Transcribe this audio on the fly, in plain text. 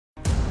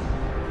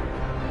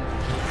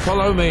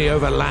Follow me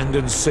over land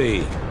and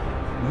sea,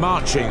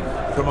 marching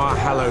from our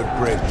hallowed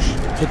bridge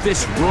to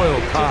this royal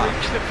park,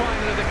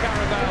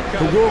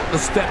 to walk the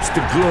steps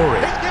to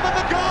glory,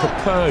 to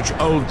purge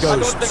old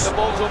ghosts,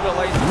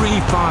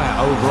 refire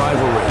old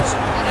rivalries.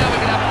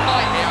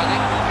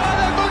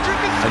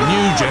 A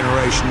new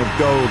generation of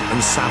gold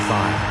and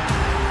sapphire,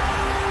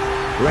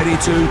 ready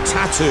to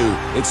tattoo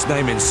its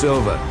name in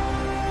silver,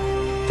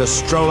 to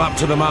stroll up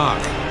to the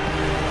mark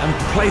and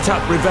plate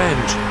up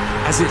revenge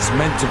as it's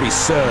meant to be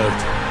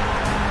served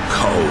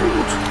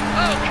cold.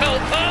 Oh,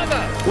 cold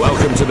Palmer!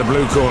 Welcome to the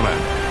blue corner.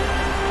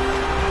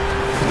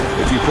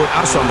 If you put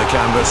us on the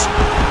canvas,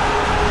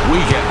 we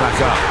get back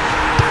up.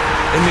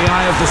 In the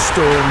eye of the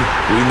storm,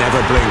 we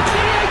never blink,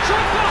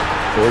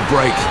 or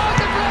break,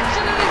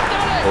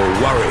 or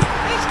worry.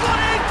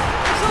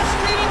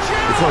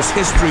 Because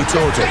history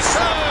taught us,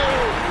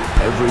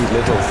 every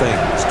little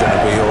thing's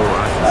gonna be all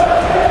right.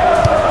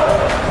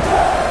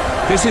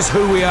 This is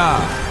who we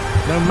are,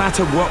 no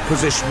matter what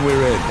position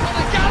we're in.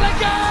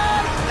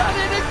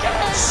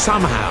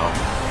 Somehow,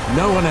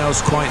 no one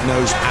else quite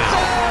knows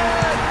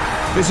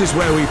how. This is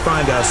where we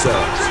find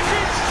ourselves.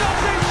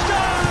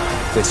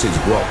 This is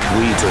what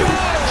we do.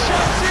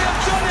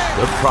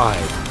 The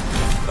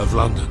pride of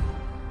London.